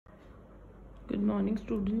Good morning,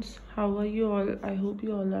 students. How are you all? I hope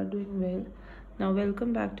you all are doing well. Now,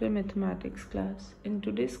 welcome back to our mathematics class. In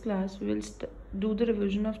today's class, we will do the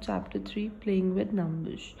revision of chapter 3, playing with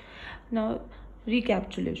numbers. Now,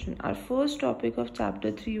 recapitulation. Our first topic of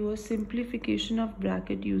chapter 3 was simplification of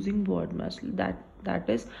bracket using BODMAS. That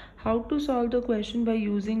is how to solve the question by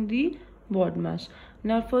using the BODMAS.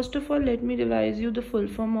 Now, first of all, let me revise you the full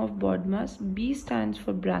form of BODMAS. B stands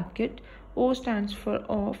for bracket, O stands for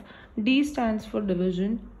off, D stands for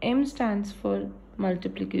division, M stands for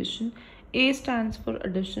multiplication, A stands for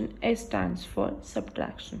addition, S stands for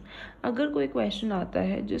subtraction. अगर कोई question आता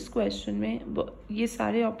है जिस question में ये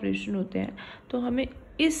सारे operation होते हैं तो हमें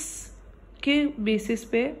इस के बेसिस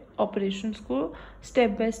पे ऑपरेशंस को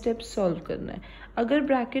स्टेप बाय स्टेप सॉल्व करना है. अगर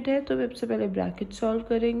ब्रैकेट है तो सबसे पहले ब्रैकेट सॉल्व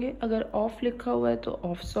करेंगे, अगर ऑफ लिखा हुआ है तो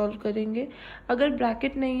ऑफ सॉल्व करेंगे, अगर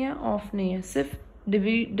ब्रैकेट नहीं है ऑफ नहीं है सिर्फ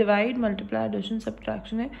डिवाइड मल्टीप्लाई एडिशन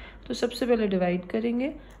सब्ट्रैक्शन है तो सबसे पहले डिवाइड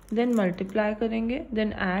करेंगे, देन मल्टीप्लाई करेंगे,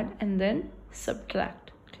 then add and then subtract.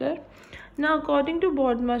 Clear? Now according to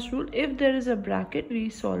BODMAS rule, if there is a bracket we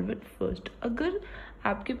solve it first. अगर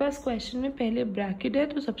आपके पास क्वेश्चन में पहले ब्रैकेट है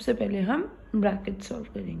तो सबसे पहले हम ब्रैकेट सॉल्व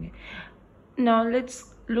करेंगे. Now let's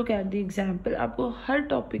look at the example. आपको हर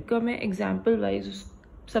टॉपिक का मैं एग्जाम्पल वाइज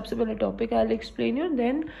सबसे पहले topic I'll explain you,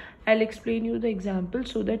 then I'll explain you the example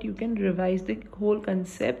so that you can revise the whole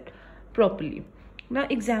concept properly. Now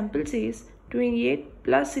example says 28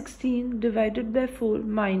 plus 16 divided by 4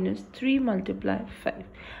 minus 3 multiply 5.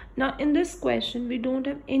 Now in this question we don't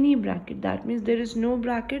have any bracket, that means there is no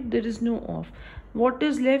bracket, there is no off. What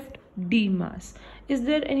is left? D mass. Is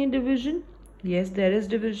there any division? Yes, there is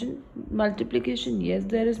division. Multiplication? Yes,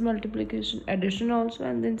 there is multiplication. Addition also,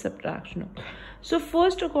 and then subtraction. So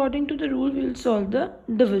first, according to the rule, we will solve the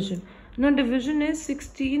division. Now division is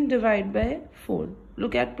 16 divided by 4.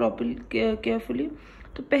 Look at properly carefully.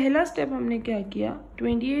 तो पहला step हमने क्या किया,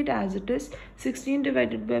 28 as it is, 16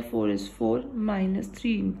 divided by 4 is 4 minus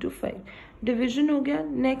 3 into 5. Division हो गया.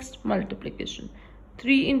 Next multiplication,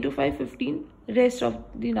 3 into 5 15. Rest of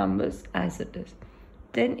the numbers as it is.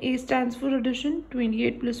 Then A stands for addition.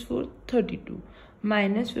 28 plus 4 32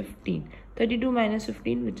 minus 15. 32 minus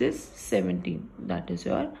 15 which is 17. That is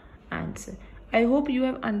your answer. I hope you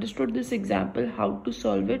have understood this example how to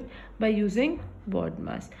solve it by using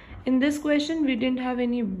BODMAS. In this question we didn't have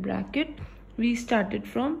any bracket. We started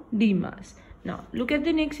from D mass. Now look at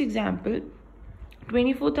the next example.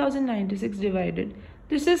 24,096 divided.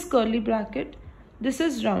 This is curly bracket. This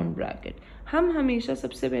is round bracket. हम हमेशा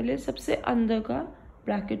सबसे पहले सबसे अंदर का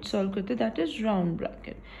bracket solve करते, that is round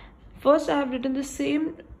bracket. First I have written the same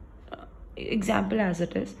example as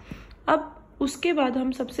it is. अब उसके बाद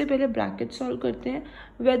हम सबसे पहले ब्रैकेट सॉल्व करते हैं.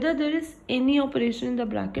 Whether there is any operation in the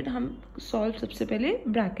bracket हम सॉल्व सबसे पहले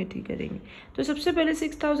ब्रैकेट ही करेंगे. तो सबसे पहले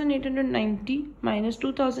 6890 माइनस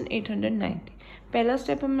 2890. पहला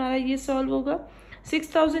स्टेप हमारा ये सॉल्व होगा.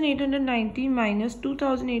 6890 minus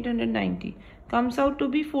 2890 comes out to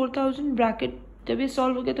be 4000. Bracket जब ये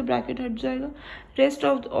सॉल्व हो गया तो ब्रैकेट हट जाएगा. Rest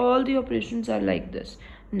of all the operations are like this.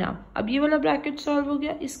 Now अब ये वाला ब्रैकेट सॉल्व हो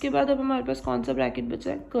गया. इसके बाद अब हमारे पास कौन सा ब्रैकेट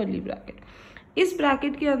बचा है, कर्ली ब्रैकेट. इस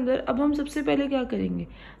ब्रैकेट के अंदर अब हम सबसे पहले क्या करेंगे,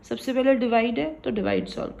 सबसे पहले डिवाइड है तो डिवाइड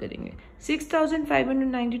सॉल्व करेंगे.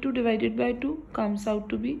 6592 divided by 2 comes out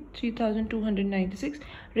to be 3296.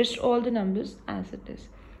 Rest all the numbers as it is.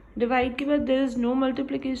 Divide के बाद there is no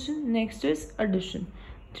multiplication. Next is addition.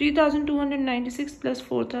 3296 plus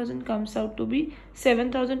 4000 comes out to be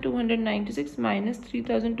 7296 minus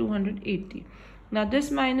 3280. Now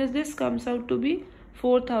this minus this comes out to be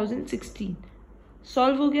 4016.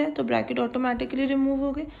 Solve हो गया तो bracket automatically remove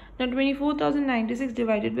हो गए. Now 24,096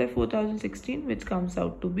 divided by 4016 which comes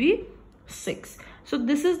out to be 6. So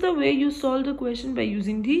this is the way you solve the question by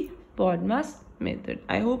using the BODMAS method.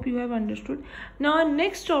 I hope you have understood. Now our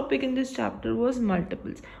next topic in this chapter was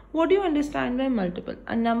multiples. What do you understand by multiple?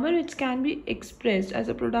 A number which can be expressed as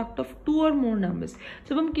a product of two or more numbers.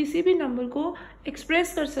 जब हम किसी भी number को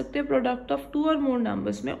express कर सकते हैं product of to और मोर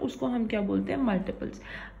numbers में, उसको हम क्या बोलते हैं, मल्टीपल्स.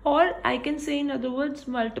 और I can say in other words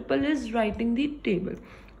multiple is writing the table.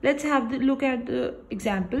 Let's have the look at the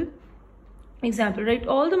example. Right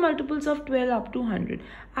all the multiples of 12 up to 100.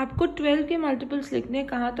 आपको 12 के मल्टीपल्स लिखने हैं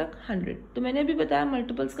कहाँ तक, 100. तो मैंने अभी बताया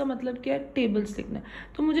मल्टीपल्स का मतलब क्या है, टेबल्स लिखना है.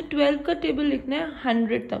 तो मुझे 12 का टेबल लिखना है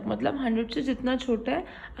 100 तक, मतलब 100 से जितना छोटा है.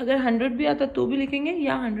 अगर 100 भी आता तो भी लिखेंगे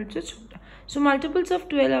या 100 से छोटा. सो मल्टीपल्स ऑफ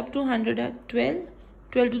 12 अप टू 100 है 12,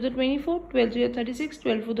 12 to the 24, 12 3 the 36,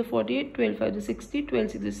 12 4 the 48, 12 5 the 60, 12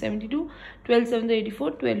 6 the 72, 12 7 the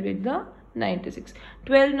 84, 12 8 the 96.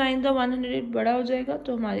 12 9 the 108 बड़ा हो जाएगा.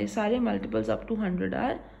 तो हमारे सारे मल्टीपल्स अप टू 100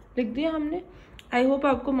 आर लिख दिया हमने. आई होप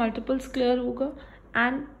आपको मल्टीपल्स क्लियर होगा.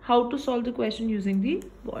 and how to solve the question using the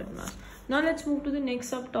word mass. Now let's move to the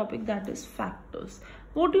next subtopic, that is factors.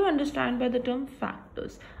 What do you understand by the term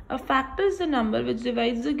factors? A factor is the number which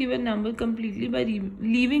divides the given number completely by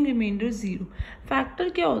leaving remainder 0. Factor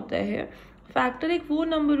क्या होता है? Factor एक वो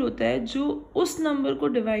number होता है जो उस number को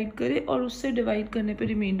डिवाइड करे और उससे डिवाइड करने पे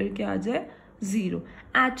रिमाइंडर क्या आ जाए? 0.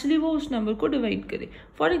 एक्चुअली वो उस नंबर को डिवाइड करे.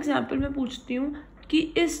 फॉर एग्जाम्पल मैं पूछती हूँ कि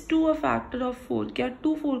इज 2 अ फैक्टर ऑफ 4? क्या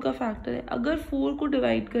 2 4 का फैक्टर है? अगर 4 को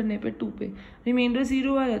डिवाइड करने पे 2 पे रिमाइंडर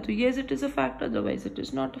 0 आ रहा है तो yes it is a factor, otherwise it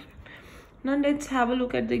is not a factor. Now let's have a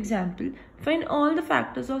look at the example. Find all the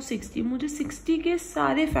factors of 60. मुझे 60 के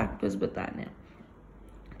सारे फैक्टर्स बताने हैं.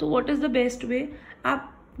 तो what is the best way? आप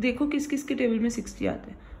देखो किस किस के टेबल में 60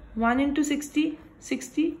 आता है. 1 into 60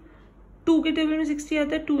 60. 2 के टेबल में 60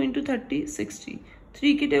 आता है. 2 into 30 60.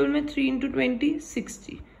 3 के टेबल में 3 into 20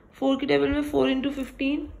 60. 4 के टेबल में 4 into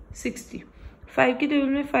 15 60. 5 के टेबल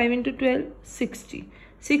में 5 into 12 60.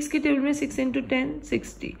 6 के टेबल में 6 into 10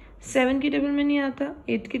 60. 7 के टेबल में नहीं आता,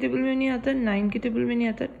 8 के टेबल में नहीं आता, 9 के टेबल में नहीं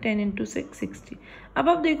आता, 10 into 6 60. अब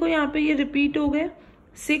आप देखो यहाँ पे ये रिपीट हो गए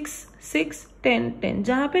 6 6 10 10.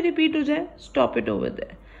 जहाँ पे रिपीट हो जाए स्टॉप इट ओवर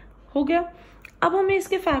देयर. हो गया. अब हमें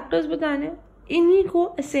इसके फैक्टर्स बताने हैं. इन्हीं को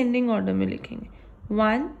असेंडिंग ऑर्डर में लिखेंगे.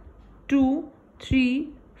 1 2 3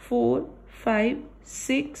 4 5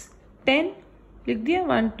 6 10 लिख दिया.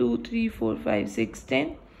 1 2 3 4 5 6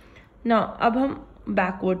 10. ना अब हम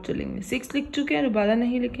बैकवर्ड चलेंगे. 6 लिख चुके हैं, दोबारा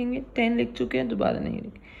नहीं लिखेंगे. 10 लिख चुके हैं, दोबारा नहीं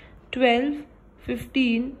लिखेंगे. 12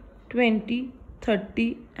 15 20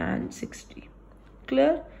 30 एंड 60.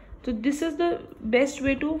 क्लियर? तो this is the best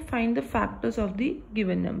way to find the factors of the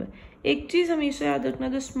given number. एक चीज हमेशा याद रखना,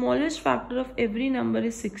 the smallest factor of every number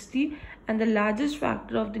is 60 and the largest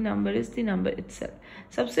factor of the number is the number itself.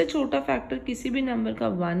 सबसे छोटा factor किसी भी number का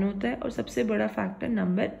 1 होता है और सबसे बड़ा factor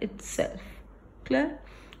number itself. Clear?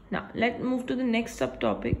 Now let's move to the next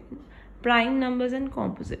subtopic, prime numbers and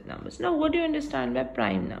composite numbers. Now what do you understand by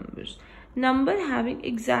prime numbers? Number having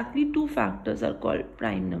exactly 2 factors are called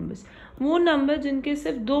prime numbers. वो number जिनके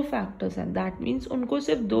सिर्फ 2 factors हैं, that means उनको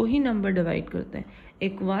सिर्फ 2 ही number divide करते हैं,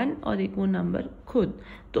 एक 1 और एक वो नंबर खुद.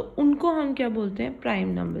 तो उनको हम क्या बोलते हैं? Prime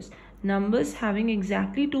numbers. Numbers having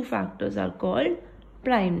exactly 2 factors are called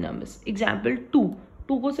prime numbers. Example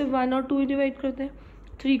 2 को सिर्फ 1 और 2 ही डिवाइड करते हैं.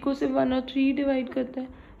 3 को सिर्फ 1 और 3 ही डिवाइड करते हैं.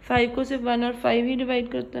 5 को सिर्फ 1 और 5 ही डिवाइड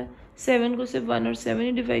करता है. 7 को सिर्फ 1 और 7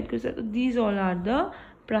 ही डिवाइड करता है. तो these all are the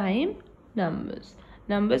prime numbers.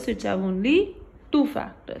 Numbers which have only 2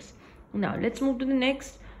 factors. Now let's move to the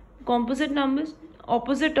next, composite numbers.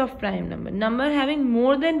 Opposite of prime number. Number having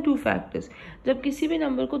more than 2 factors. जब किसी भी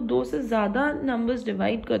नंबर को 2 से ज़्यादा नंबर्स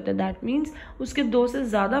डिवाइड करते हैं, that means उसके 2 से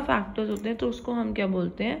ज़्यादा फैक्टर्स होते हैं, तो उसको हम क्या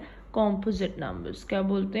बोलते हैं? Composite numbers. क्या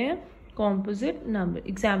बोलते हैं? Composite number.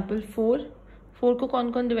 एग्जाम्पल 4 को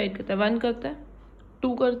कौन कौन डिवाइड करता है? 1 करता है,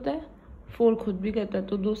 2 करता है, 4 खुद भी करता है,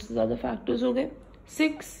 तो 2 से ज़्यादा फैक्टर्स हो गए.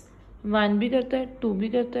 6 1 भी करता है, 2 भी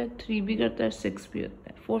करता है, 3 भी करता है, 6 भी करता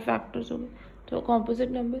है, 4 फैक्टर्स हो गए. तो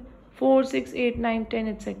composite number 4 6 8 9 10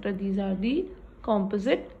 etc. These are the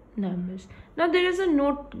composite numbers. Now there is a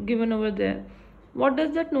note given over there. What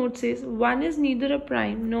does that note says? 1 is neither a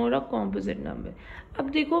prime nor a composite number. अब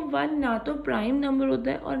देखो 1 ना तो प्राइम नंबर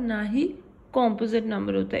होता है और ना ही composite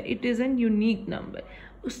number होता है. It is an unique number.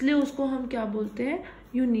 इसलिए उसको हम क्या बोलते हैं?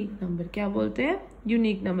 Unique number. क्या बोलते हैं?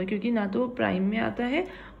 यूनिक नंबर, क्योंकि ना तो वो प्राइम में आता है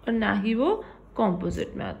और ना ही वो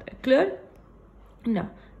कॉम्पोजिट में आता है. क्लियर? ना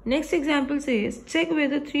नेक्स्ट एग्जाम्पल से check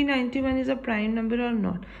whether 391 is a prime number और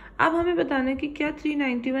नॉट. अब हमें बताना है कि क्या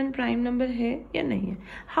 391 प्राइम नंबर है या नहीं है.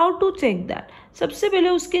 How to check that? सबसे पहले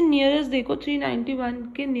उसके नियरेस्ट देखो. 391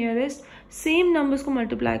 के नियरेस्ट सेम नंबर्स को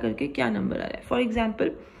मल्टीप्लाई करके क्या नंबर आ रहा है. फॉर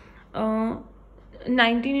एग्जाम्पल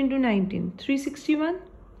 19 इंटू 19 361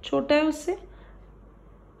 छोटा है उससे.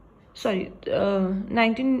 Sorry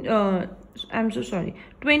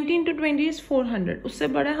 20 into 20 is 400. उससे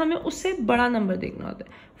बड़ा, हमें उससे बड़ा नंबर देखना होता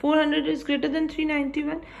है. 400 is greater than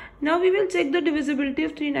 391. Now we will check the divisibility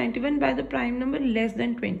of 391 by the prime number less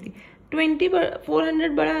than 20.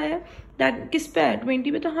 400 बड़ा है, दैट किस पे है?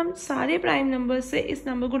 20 पे. तो हम सारे प्राइम नंबर से इस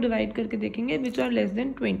नंबर को डिवाइड करके देखेंगे which are less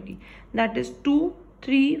than 20. That is 2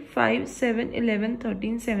 3 5 7 11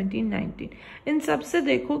 13 17 19. इन सब से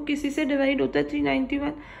देखो किसी से डिवाइड होता है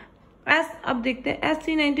 391. अब देखते हैं एस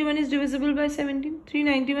 391 इज डिविजिबल बाय 17.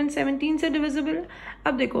 391 17 से डिविजिबल है.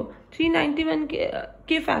 अब देखो 391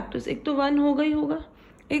 के फैक्टर्स, एक तो 1 होगा ही होगा,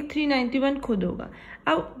 एक 391 खुद होगा.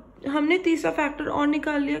 अब हमने तीसरा फैक्टर और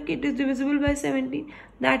निकाल लिया कि it is divisible by 17.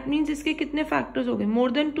 That means इसके कितने फैक्टर्स हो गए?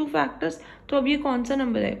 More than 2 factors. तो अब ये कौन सा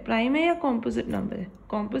नंबर है? प्राइम है या कॉम्पोजिट नंबर है?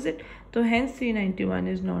 कॉम्पोजिट. तो hence 391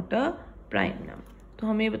 is not a prime number. तो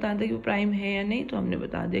हमें बता दें कि वो प्राइम है या नहीं, तो हमने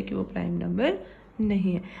बता दिया कि वो प्राइम नंबर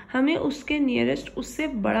नहीं है, हमें उसके नियरेस्ट उससे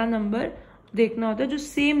बड़ा नंबर देखना होता है जो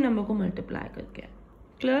सेम नंबर को मल्टीप्लाई करके है।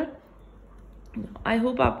 क्लियर? आई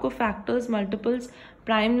होप आपको factors, multiples,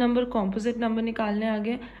 prime number, composite number निकालने आ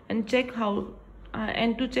गए and check how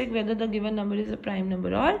and to check whether the given number is a prime number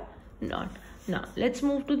or not. Now let's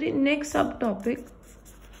move to the next subtopic.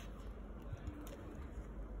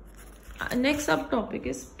 Next subtopic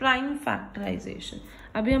is prime factorization.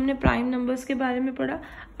 अभी हमने prime numbers के बारे में पढ़ा,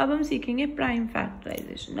 अब हम सीखेंगे prime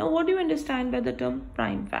factorisation. Now what do you understand by the term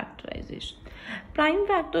prime factorisation? Prime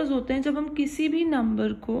factors होते हैं जब हम किसी भी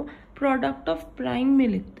नंबर को प्रोडक्ट ऑफ प्राइम में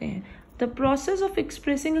लिखते हैं. The process of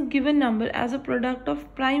expressing a given number as a product of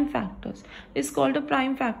prime factors is called a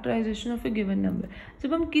prime factorization of a given number.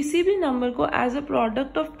 जब हम किसी भी नंबर को as a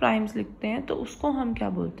product of primes लिखते हैं तो उसको हम क्या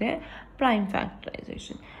बोलते हैं? Prime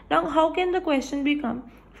factorization. Now how can the question become?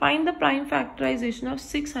 Find the prime factorization of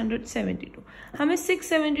 672. हमें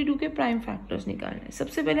 672 के prime factors निकालने हैं.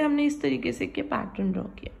 सबसे पहले हमने इस तरीके से के पैटर्न ड्रॉ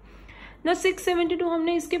किया. Now 672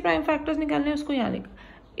 हमने इसके prime factors निकालने हैं, उसको यहाँ लिखा.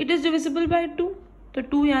 It is divisible by 2, तो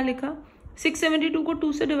 2 यहाँ लिखा. 672 को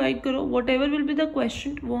 2 से डिवाइड करो, what ever will be the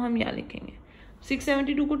question वो हम यहाँ लिखेंगे.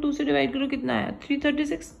 672 को 2 से डिवाइड करो, कितना आया?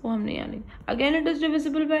 336, वो हमने यहाँ लिखा. Again it is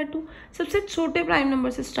divisible by 2. सबसे छोटे प्राइम नंबर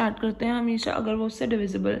से स्टार्ट करते हैं हमेशा, अगर वो उससे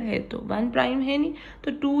डिविजिबल है तो. 1 प्राइम है नहीं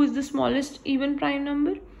तो 2 is the smallest even prime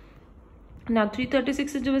number. Now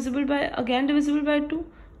 336 is divisible by, again divisible by 2,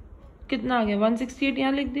 कितना आ गया? 168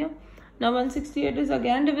 यहाँ लिख दिया. Now 168 is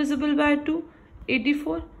again divisible by 2.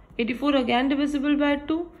 84 again divisible by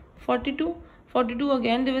 2. 42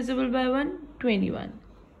 again divisible by 1. 21.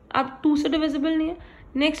 अब 2 से डिविजिबल नहीं है.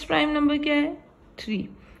 नेक्स्ट प्राइम नंबर क्या है?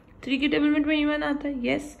 3 की टेबल में 21 आता है.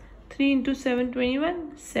 यस, 3 इंटू 7 21,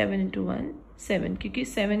 7 इंटू 1 7, क्योंकि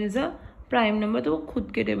 7 इज अ प्राइम नंबर तो वो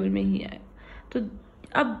खुद के टेबल में ही आएगा. तो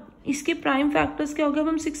अब इसके प्राइम फैक्टर्स क्या होगा? अब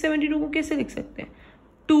हम 672 को कैसे लिख सकते हैं?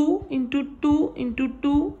 2 into 2 into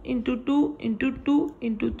 2 into 2 into 2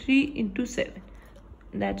 into 3 into 7.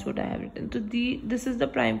 That's what I have written. So this is the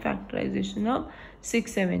prime factorization of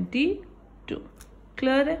 672.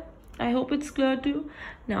 Clear? I hope it's clear to you.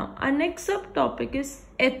 Now our next subtopic is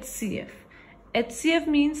HCF. HCF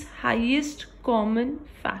means highest common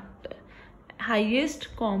factor. Highest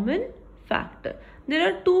common factor. There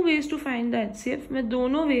are two ways to find the HCF. मैं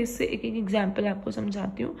दोनों ways से एक example आपको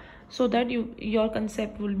समझाती हूँ, so that your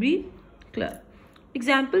concept will be clear.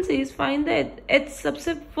 Example says find the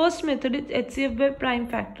सबसे first method is HCF by prime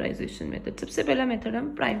factorization method. सबसे पहला method हम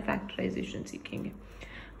prime factorization सीखेंगे.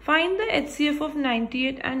 Find the HCF of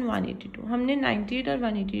 98 and 182. हमने 98 और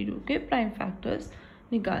 182 के prime factors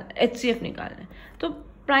HCF निकालना है. तो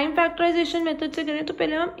prime factorization method से करें तो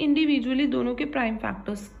पहले हम individually दोनों के prime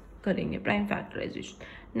factors करेंगे. prime factorization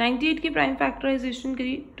 98 की prime factorization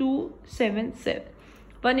करी 277,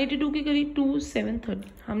 182 की करी 2730.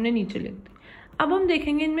 हमने नीचे लिख दी. अब हम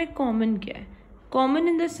देखेंगे इनमें कॉमन क्या है. कॉमन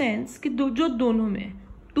इन द सेंस कि जो दोनों में है,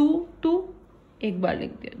 2 एक बार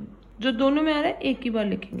लिख दिया, जो दोनों में आ रहा है एक ही बार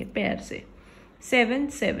लिखेंगे पेयर से.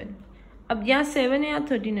 7 अब यहाँ 7 है, यहाँ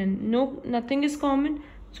 39, nothing is common,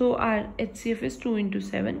 so are HCF is 2 into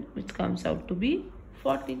 7 which comes out to be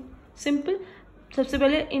 14. Simple. सबसे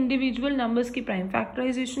पहले इंडिविजुअल नंबर्स की प्राइम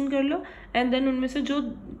फैक्टराइजेशन कर लो एंड देन उनमें से जो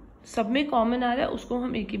सब में कॉमन आ रहा है उसको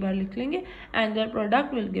हम एक ही बार लिख लेंगे and their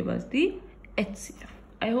product will give us the HCF.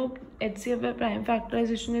 I hope HCF by prime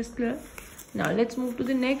factorization is clear. Now let's move to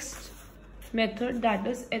the next method, that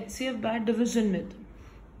is HCF by division method.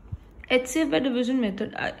 HCF by division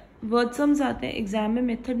method, word sums आते हैं, exam में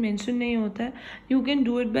method mention नहीं होता है. You can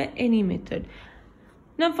do it by any method.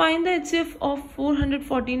 Now find the HCF of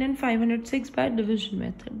 414 and 506 by division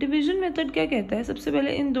method. Division method क्या कहता है? सबसे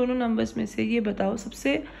पहले इन दोनों नंबर्स में से ये बताओ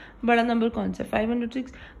सबसे बड़ा नंबर कौन सा है?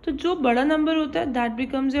 506. तो जो बड़ा नंबर होता है दैट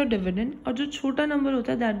बिकम्स योर डिविडेंड और जो छोटा नंबर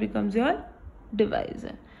होता है दैट बिकम्स योर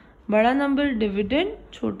डिवाइजर. बड़ा नंबर डिविडेंड,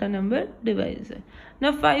 छोटा नंबर डिवाइजर.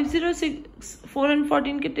 ना 506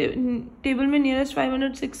 414 के टेबल में नियरेस्ट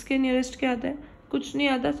 506 के नियरेस्ट क्या आता है? कुछ नहीं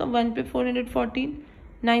आता. तो 1 पे 414,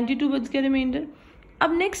 92 बच गया रिमाइंडर.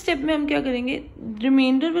 अब नेक्स्ट स्टेप में हम क्या करेंगे?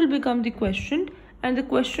 Remainder will become the question and the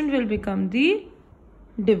question will become the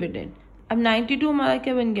dividend. अब 92 हमारा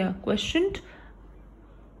क्या बन गया? Question,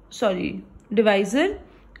 sorry divisor,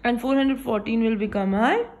 and 414 will become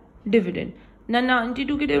our dividend. ना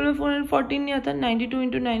 92 के टेबल में 414 नहीं आता. 92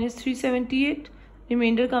 into 9 is 378.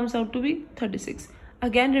 Reminder comes out to be 36.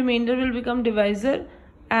 Again remainder will become divisor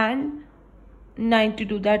and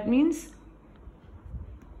 92. That means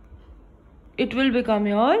it will become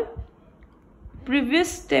your previous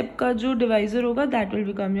step का जो divisor होगा that will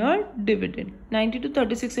become your dividend. 92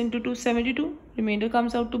 36 into 2 72. Remainder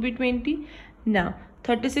comes out to be 20. Now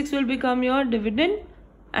 36 will become your dividend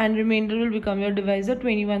and remainder will become your divisor.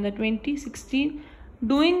 21 the 20, 16.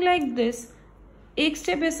 Doing like this, एक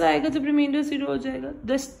step ऐसा आएगा जब reminder 0 हो जाएगा.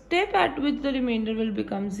 The step at which the remainder will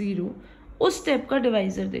become 0, उस step का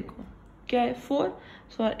divisor देखो क्या है, 4.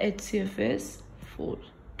 So our HCF is 4.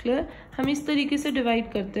 Clear. हम इस तरीके से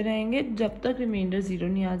डिवाइड करते रहेंगे जब तक रिमाइंडर 0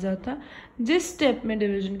 नहीं आ जाता. जिस स्टेप में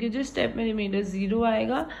डिवीजन के जिस स्टेप में रिमाइंडर 0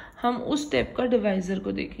 आएगा हम उस स्टेप का डिवाइजर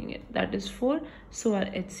को देखेंगे, that is 4. So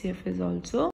our HCF is also